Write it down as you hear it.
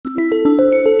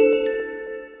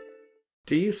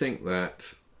Do you think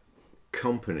that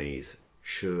companies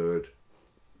should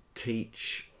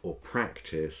teach or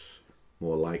practice,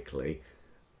 more likely,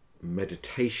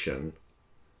 meditation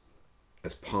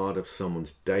as part of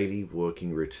someone's daily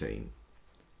working routine?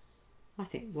 I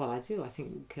think, well, I do. I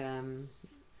think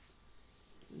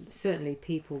certainly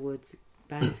people would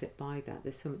benefit by that.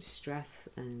 There's so much stress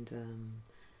and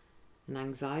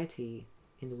anxiety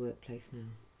in the workplace now.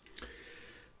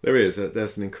 There is.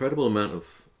 There's an incredible amount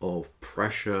of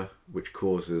pressure which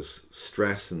causes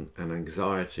stress and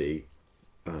anxiety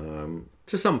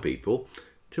to some people.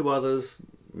 To others,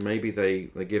 maybe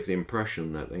they give the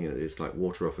impression that it's like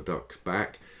water off a duck's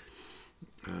back,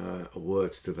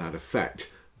 words to that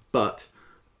effect. But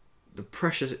the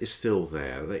pressure is still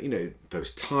there. That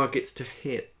those targets to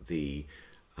hit, the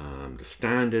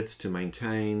standards to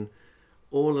maintain,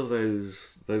 all of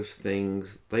those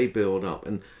things, they build up.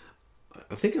 And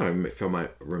I think, if I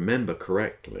might remember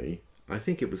correctly, I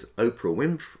think it was Oprah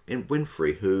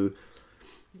Winfrey who,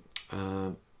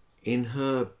 in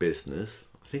her business,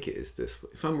 I think it is this.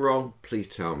 If I'm wrong, please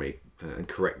tell me and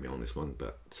correct me on this one.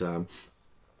 But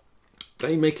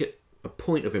they make it a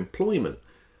point of employment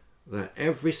that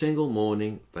every single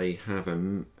morning they have a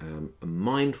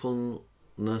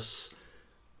mindfulness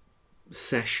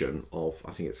session of,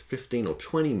 I think it's 15 or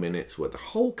 20 minutes, where the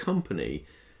whole company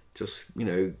just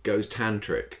goes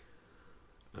tantric.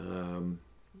 When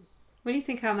you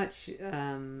think how much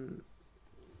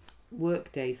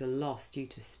work days are lost due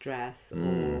to stress,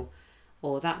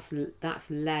 or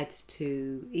that's led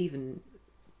to even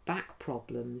back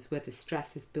problems where the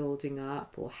stress is building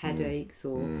up, or headaches,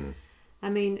 or I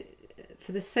mean,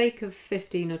 for the sake of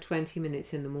 15 or 20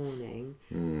 minutes in the morning,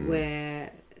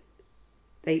 where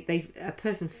a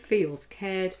person feels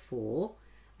cared for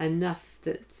enough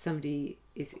that somebody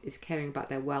is caring about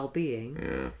their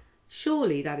well-being,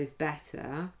 surely that is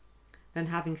better than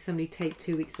having somebody take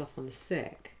 2 weeks off on the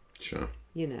sick. Sure.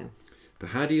 But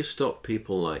how do you stop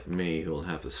people like me who'll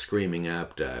have the screaming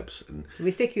abdabs and we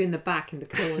stick you in the back in the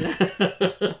corner?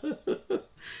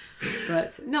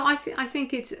 But no, I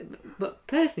think it's. But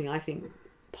personally, I think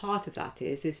part of that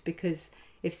is because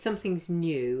if something's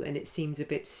new and it seems a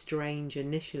bit strange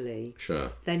initially,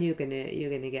 sure, then you're gonna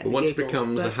get. But once it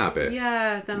becomes a habit,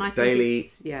 then I think daily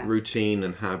routine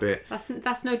and habit.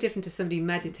 That's no different to somebody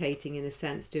meditating, in a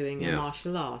sense, doing a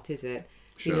martial art, is it?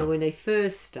 Sure. When they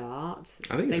first start,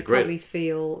 I think they probably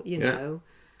feel,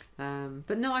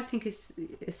 but no, I think it's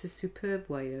a superb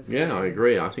way of. Yeah, I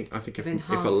agree. I think if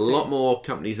a lot more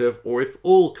companies or if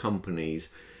all companies,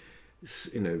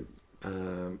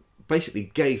 basically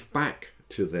gave back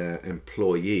to their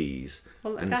employees.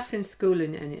 Well, that's in school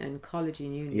and college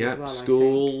and uni as well.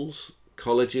 Schools,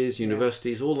 colleges,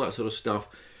 universities, all that sort of stuff.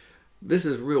 This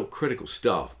is real critical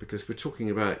stuff, because we're talking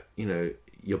about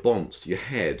your bonds, your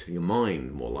head, your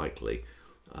mind, more likely,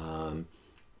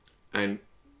 and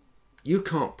you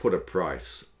can't put a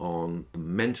price on the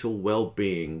mental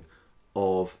well-being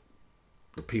of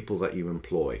the people that you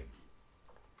employ.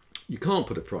 You can't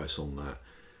put a price on that.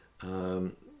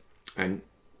 And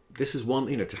this is one,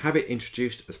 to have it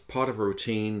introduced as part of a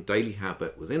routine, daily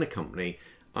habit within a company,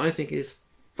 I think is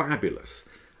fabulous.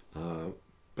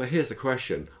 But here's the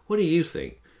question. What do you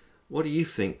think? What do you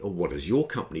think, or what does your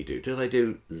company do? Do they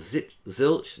do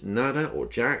zilch, nada, or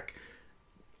jack?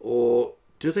 Or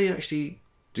do they actually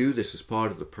do this as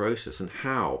part of the process? And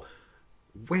how?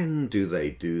 When do they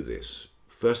do this?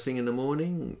 First thing in the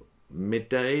morning,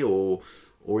 midday, or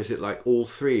is it like all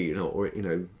three?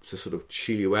 To sort of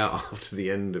chill you out after the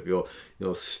end of your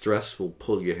stressful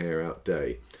pull your hair out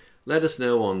day. Let us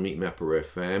know on Meetmapper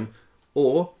FM,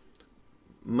 or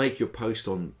make your post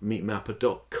on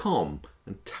meetmapper.com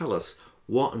and tell us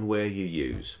what and where you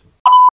use.